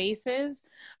certain spaces,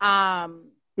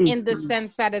 in the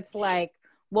sense that it's like,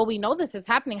 well, we know this is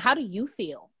happening. How do you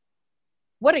feel?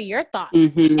 What are your thoughts?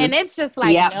 And it's just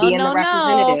like, Yeah, no, being the no, no.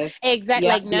 representative. Exactly.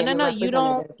 Yep, Like, no, being no, the no.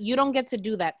 representative. You don't get to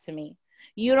do that to me.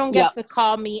 You don't get Yep. to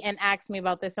call me and ask me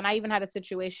about this. And I even had a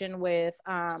situation with,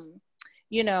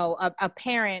 you know, a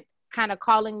parent kind of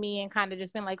calling me and kind of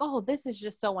just being like, oh, this is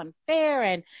just so unfair.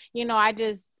 And, you know, I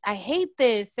hate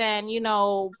this. And, you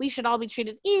know, we should all be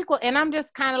treated equal. And I'm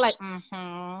just kind of like,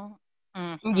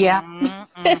 Yeah.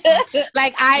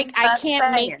 like, I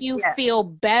can't make Saying, you yeah. feel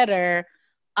better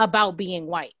about being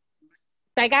white.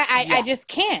 Like I just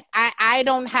can't. I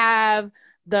don't have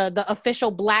the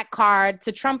official Black card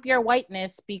to trump your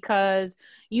whiteness because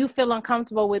you feel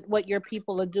uncomfortable with what your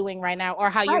people are doing right now or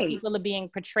how your Right. people are being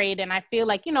portrayed. And I feel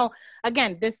like, you know,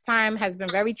 again, this time has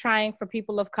been very trying for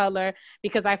people of color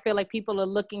because I feel like people are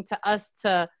looking to us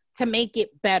to make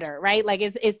it better, right? Like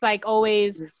it's like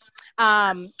always, you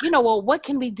know, well, what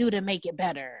can we do to make it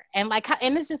better? And like,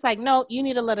 and it's just like, no, you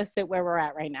need to let us sit where we're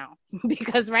at right now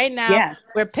because right now Yes.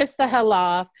 we're pissed the hell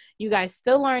off. You guys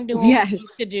still aren't doing what you need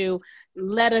to do.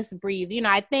 Let us breathe. You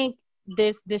know, I think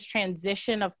this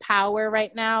transition of power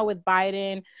right now with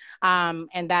Biden,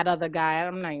 and that other guy,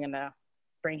 I'm not gonna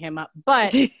bring him up,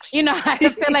 but you know, I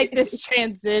feel like this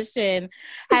transition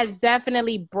has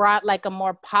definitely brought like a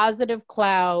more positive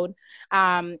cloud,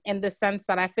 in the sense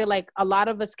that I feel like a lot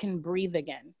of us can breathe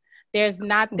again. There's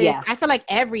not this, Yes. I feel like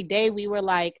every day we were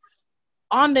like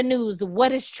on the news,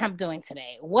 what is Trump doing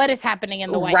today? What is happening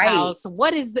in the White Right. House?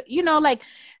 What is the, you know, like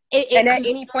And at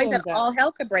any point that us. all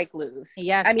hell could break loose.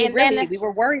 Yes. I mean, And really, then we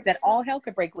were worried that all hell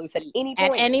could break loose at any at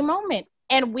point. any moment.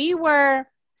 And we were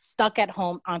stuck at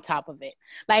home on top of it.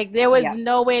 Like there was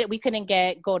no way that we couldn't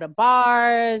go to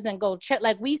bars and go check.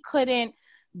 Like we couldn't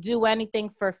do anything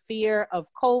for fear of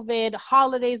COVID.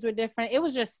 Holidays were different. It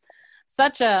was just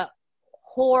such a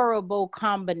horrible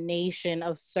combination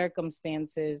of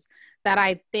circumstances that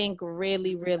I think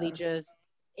really, really just,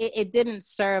 it didn't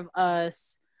serve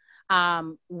us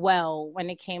well when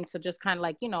it came to just kind of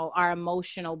like, you know, our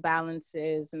emotional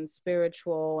balances and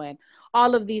spiritual and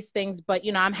all of these things. But,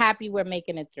 you know, I'm happy we're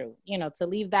making it through, you know, to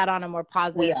leave that on a more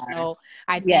positive note.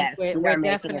 I think we're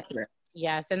definitely,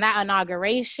 yes. And that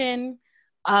inauguration,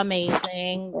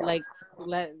 amazing. Like,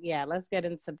 let's get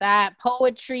into that.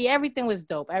 Poetry, everything was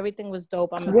dope. Everything was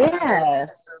dope.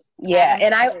 Yeah.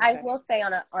 And I will say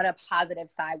on a positive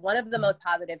side, one of the most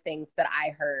positive things that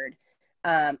I heard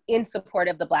in support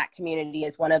of the Black community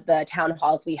is one of the town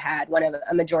halls we had.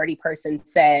 A majority person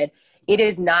said, it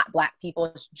is not Black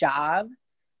people's job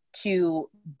to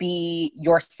be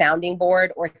your sounding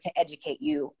board or to educate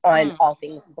you on all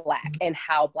things Black and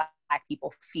how Black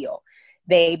people feel.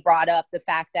 They brought up the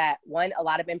fact that one, a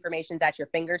lot of information is at your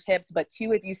fingertips, but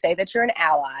two, if you say that you're an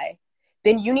ally,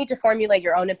 then you need to formulate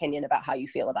your own opinion about how you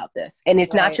feel about this. And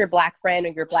it's not your Black friend or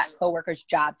your Black coworker's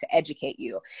job to educate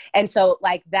you. And so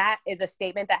like that is a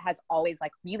statement that has always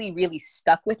like really, really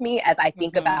stuck with me as I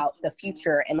think about the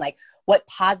future and like what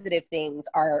positive things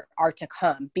are to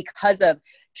come because of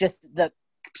just the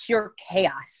pure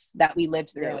chaos that we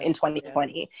lived through in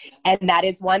 2020. And that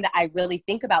is one that I really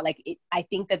think about. Like, I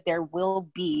think that there will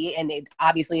be, and it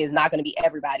obviously is not going to be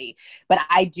everybody, but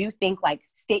I do think like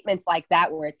statements like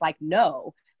that, where it's like,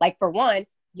 no, like for one,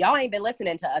 y'all ain't been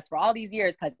listening to us for all these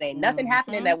years because there ain't nothing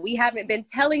happening that we haven't been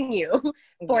telling you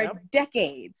for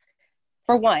decades.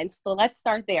 For one, so let's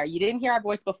start there. You didn't hear our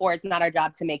voice before. It's not our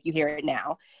job to make you hear it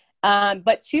now.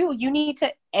 But two, you need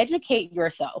to educate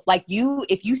yourself. Like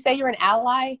if you say you're an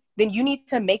ally, then you need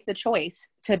to make the choice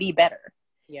to be better.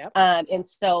 And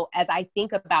so as I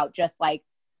think about just like,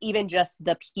 even just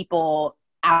the people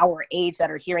our age that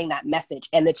are hearing that message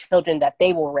and the children that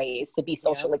they will raise to be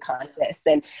socially conscious.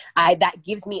 And that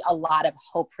gives me a lot of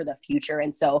hope for the future.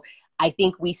 And so I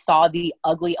think we saw the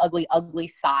ugly, ugly, ugly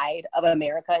side of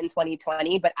America in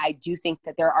 2020, but I do think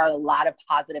that there are a lot of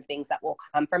positive things that will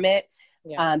come from it.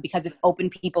 Because it's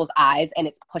opened people's eyes and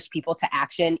it's pushed people to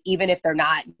action, even if they're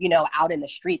not, out in the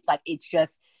streets. Like, it's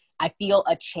just, I feel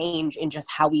a change in just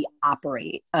how we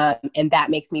operate. And that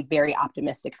makes me very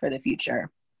optimistic for the future.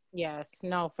 Yes,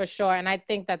 no, for sure. And I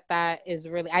think that is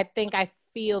really, I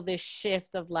feel this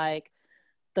shift of like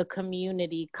the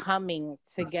community coming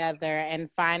together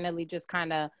and finally just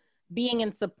kind of being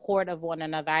in support of one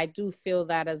another. I do feel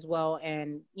that as well.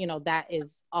 And, you know, that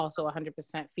is also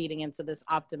 100% feeding into this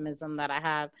optimism that I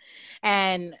have.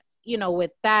 And, you know,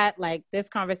 with that, like, this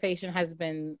conversation has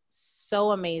been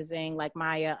so amazing. Like,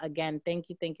 Maya, again, thank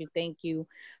you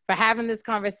for having this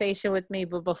conversation with me.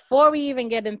 But before we even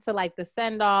get into like the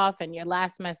send off and your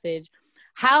last message,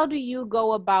 how do you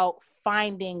go about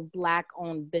finding Black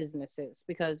owned businesses?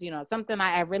 Because, you know, it's something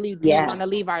I really do want to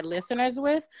leave our listeners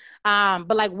with.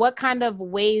 But like, what kind of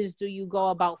ways do you go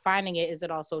about finding it? Is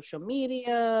it all social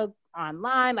media,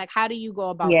 online? Like, how do you go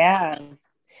about that?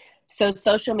 So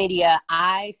social media,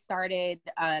 I started,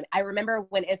 I remember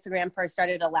when Instagram first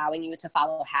started allowing you to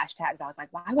follow hashtags, I was like,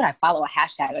 why would I follow a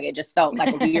hashtag? Like, it just felt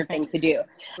like a weird thing to do.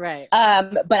 Right.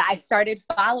 But I started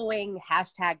following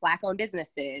hashtag Black owned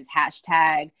businesses,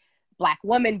 hashtag Black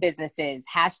woman businesses,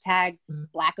 hashtag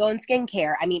Black owned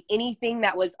skincare. I mean, anything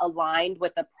that was aligned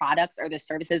with the products or the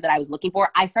services that I was looking for,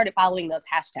 I started following those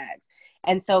hashtags.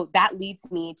 And so that leads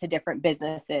me to different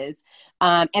businesses.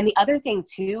 And the other thing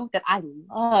too, that I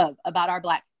love about our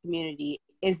Black community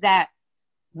is that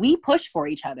we push for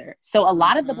each other. So a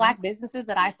lot of the Black businesses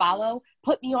that I follow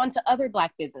put me onto other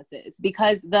Black businesses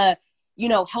because the, you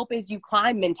know, help as you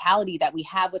climb mentality that we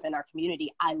have within our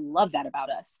community. I love that about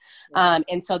us.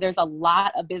 And so there's a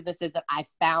lot of businesses that I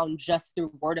found just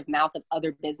through word of mouth of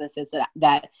other businesses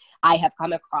that I have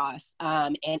come across.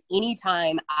 And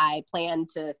anytime I plan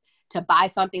to buy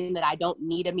something that I don't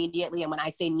need immediately, and when I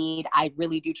say need, I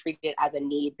really do treat it as a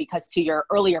need, because to your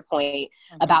earlier point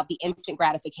about the instant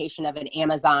gratification of an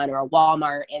Amazon or a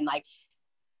Walmart, and like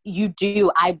you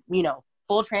know,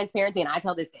 full transparency, and I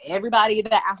tell this to everybody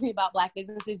that asks me about Black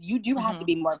businesses, you do have to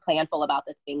be more planful about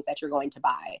the things that you're going to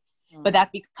buy. But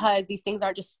that's because these things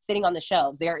aren't just sitting on the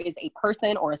shelves. There is a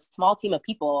person or a small team of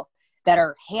people that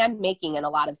are hand making in a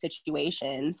lot of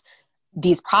situations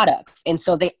these products. And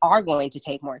so they are going to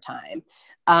take more time.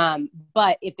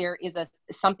 But if there is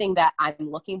something that I'm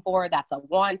looking for, that's a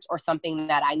want, or something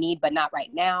that I need, but not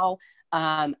right now,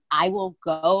 I will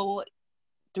go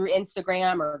through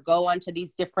Instagram or go onto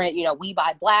these different, you know, We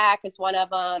Buy Black is one of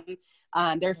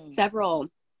them. There's several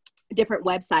different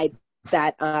websites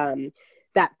that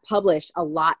publish a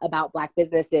lot about Black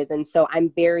businesses. And so I'm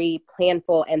very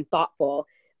planful and thoughtful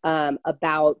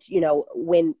about, you know,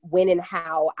 when and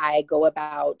how I go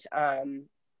about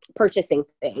purchasing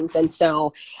things. And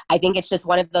so I think it's just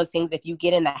one of those things, if you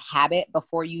get in the habit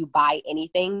before you buy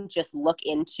anything, just look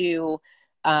into,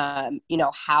 you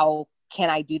know, how can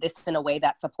I do this in a way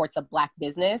that supports a Black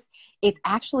business? It's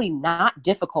actually not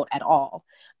difficult at all.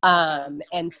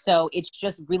 And so it's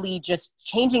just really just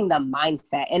changing the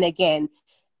mindset. And again,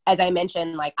 as I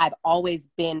mentioned, like, I've always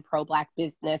been pro-Black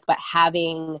business, but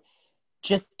having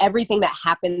just everything that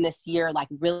happened this year, like,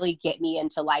 really get me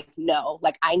into like, no,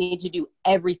 like, I need to do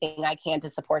everything I can to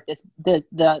support this,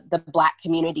 the Black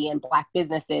community and Black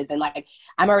businesses. And like,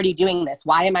 I'm already doing this.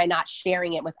 Why am I not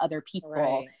sharing it with other people?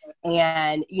 Right.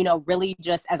 And, you know, really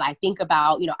just as I think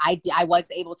about, you know, I was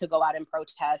able to go out and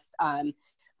protest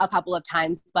a couple of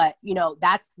times, but you know,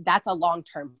 that's a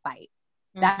long-term fight.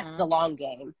 That's the long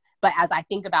game. But as I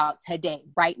think about today,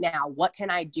 right now, what can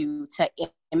I do to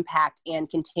impact and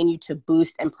continue to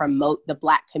boost and promote the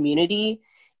Black community?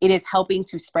 It is helping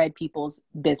to spread people's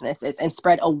businesses and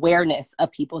spread awareness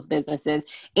of people's businesses,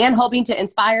 and hoping to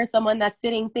inspire someone that's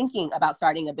sitting thinking about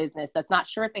starting a business, that's not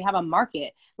sure if they have a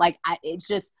market. Like, it's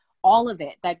just all of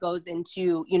it that goes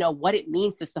into, you know, what it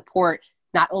means to support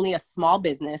not only a small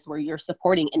business where you're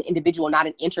supporting an individual, not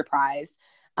an enterprise,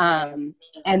 and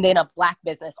then a Black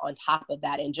business on top of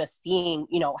that, and just seeing,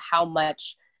 you know, how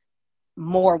much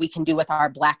more we can do with our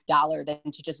Black dollar than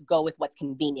to just go with what's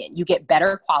convenient. You get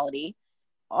better quality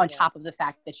on top of the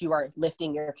fact that you are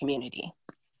lifting your community.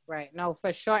 Right. No,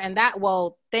 for sure. And that,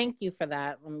 well, thank you for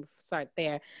that. Let me start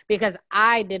there, because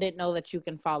I didn't know that you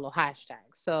can follow hashtags.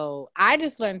 So I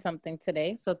just learned something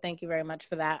today. So thank you very much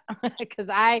for that. Because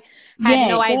I had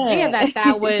no idea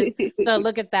that was, so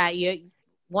look at that. You're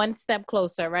one step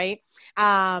closer, right?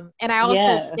 And I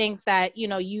also think that, you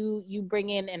know, you bring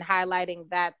in and highlighting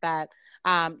that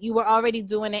you were already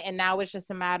doing it, and now it's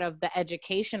just a matter of the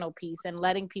educational piece and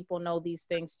letting people know these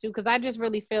things too. Because I just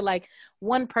really feel like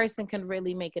one person can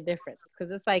really make a difference, because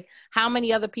it's like, how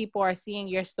many other people are seeing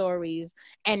your stories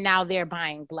and now they're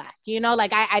buying Black, you know?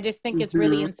 Like, I just think it's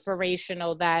really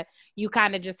inspirational that you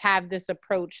kind of just have this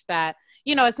approach that,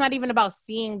 you know, it's not even about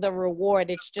seeing the reward,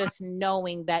 it's just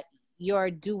knowing that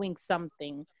you're doing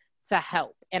something to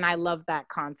help. And I love that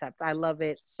concept. I love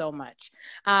it so much.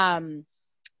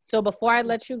 So before I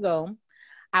let you go,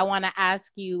 I want to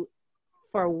ask you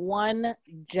for one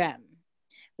gem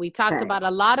We talked about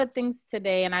a lot of things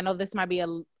today, and I know this might be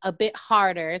a bit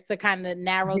harder to kind of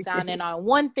narrow down in on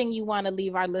one thing you want to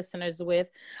leave our listeners with.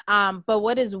 But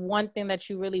what is one thing that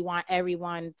you really want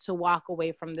everyone to walk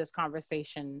away from this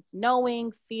conversation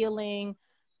knowing, feeling,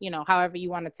 however you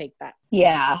want to take that?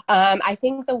 Yeah. I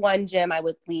think the one gem I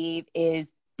would leave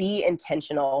is be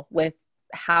intentional with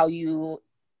how you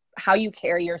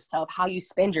carry yourself, how you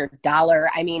spend your dollar.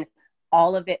 I mean,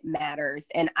 all of it matters.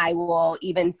 And I will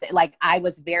even say, like, I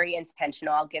was very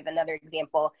intentional. I'll give another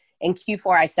example. In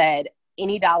Q4, I said,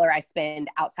 any dollar I spend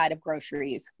outside of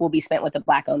groceries will be spent with a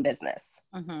Black-owned business.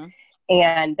 Mm-hmm.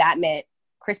 And that meant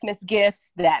Christmas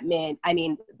gifts. That meant,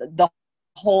 the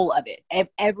whole of it.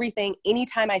 Everything,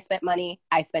 anytime I spent money,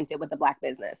 I spent it with a Black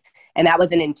business. And that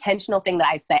was an intentional thing that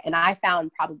I set. And I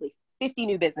found probably 50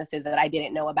 new businesses that I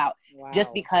didn't know about. Wow.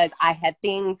 Just because I had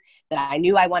things that I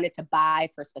knew I wanted to buy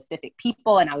for specific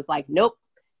people. And I was like, nope,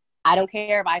 I don't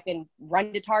care if I can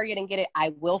run to Target and get it.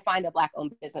 I will find a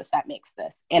Black-owned business that makes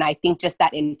this. And I think just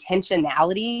that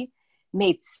intentionality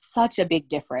made such a big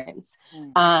difference.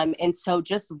 And so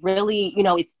just really,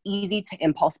 it's easy to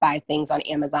impulse buy things on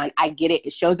Amazon. I get it.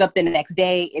 It shows up the next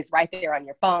day. It's right there on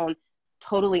your phone.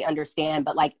 Totally understand.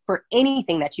 But like for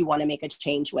anything that you want to make a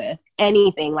change with,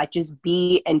 anything, like just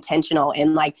be intentional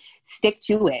and like stick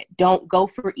to it. Don't go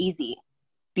for easy.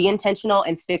 Be intentional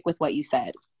and stick with what you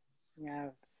said.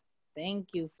 Yes. Thank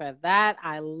you for that.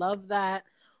 I love that.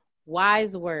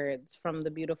 Wise words from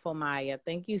the beautiful Maya.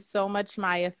 Thank you so much,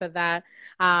 Maya, for that.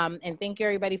 And thank you,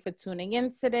 everybody, for tuning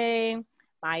in today.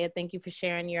 Maya, thank you for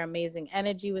sharing your amazing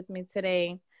energy with me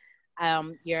today.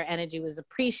 Your energy was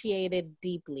appreciated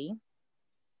deeply.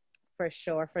 For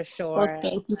sure. Well,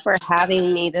 thank you for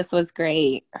having me. This was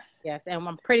great. Yes, and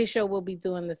I'm pretty sure we'll be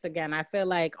doing this again. I feel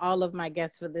like all of my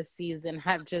guests for this season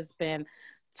have just been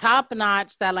top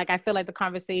notch, that like I feel like the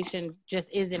conversation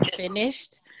just isn't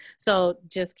finished. So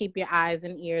just keep your eyes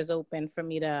and ears open for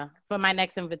my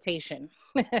next invitation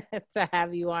to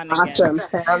have you on again. Awesome.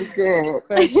 Sounds good.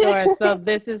 For sure. So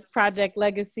this is Project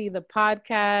Legacy, the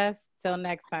podcast. Till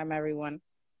next time, everyone.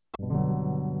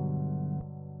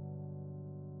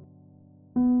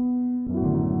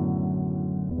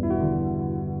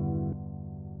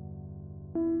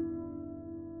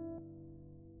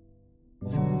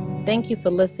 Thank you for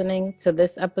listening to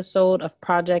this episode of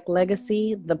Project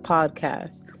Legacy, the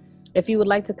podcast. If you would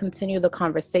like to continue the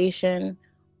conversation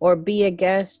or be a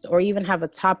guest or even have a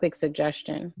topic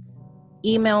suggestion,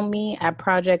 email me at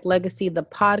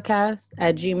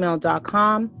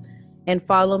projectlegacythepodcast@gmail.com and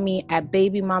follow me at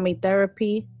Baby Mommy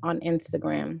Therapy on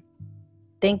Instagram.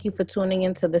 Thank you for tuning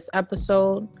into this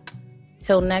episode.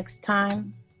 Till next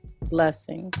time,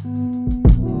 blessings.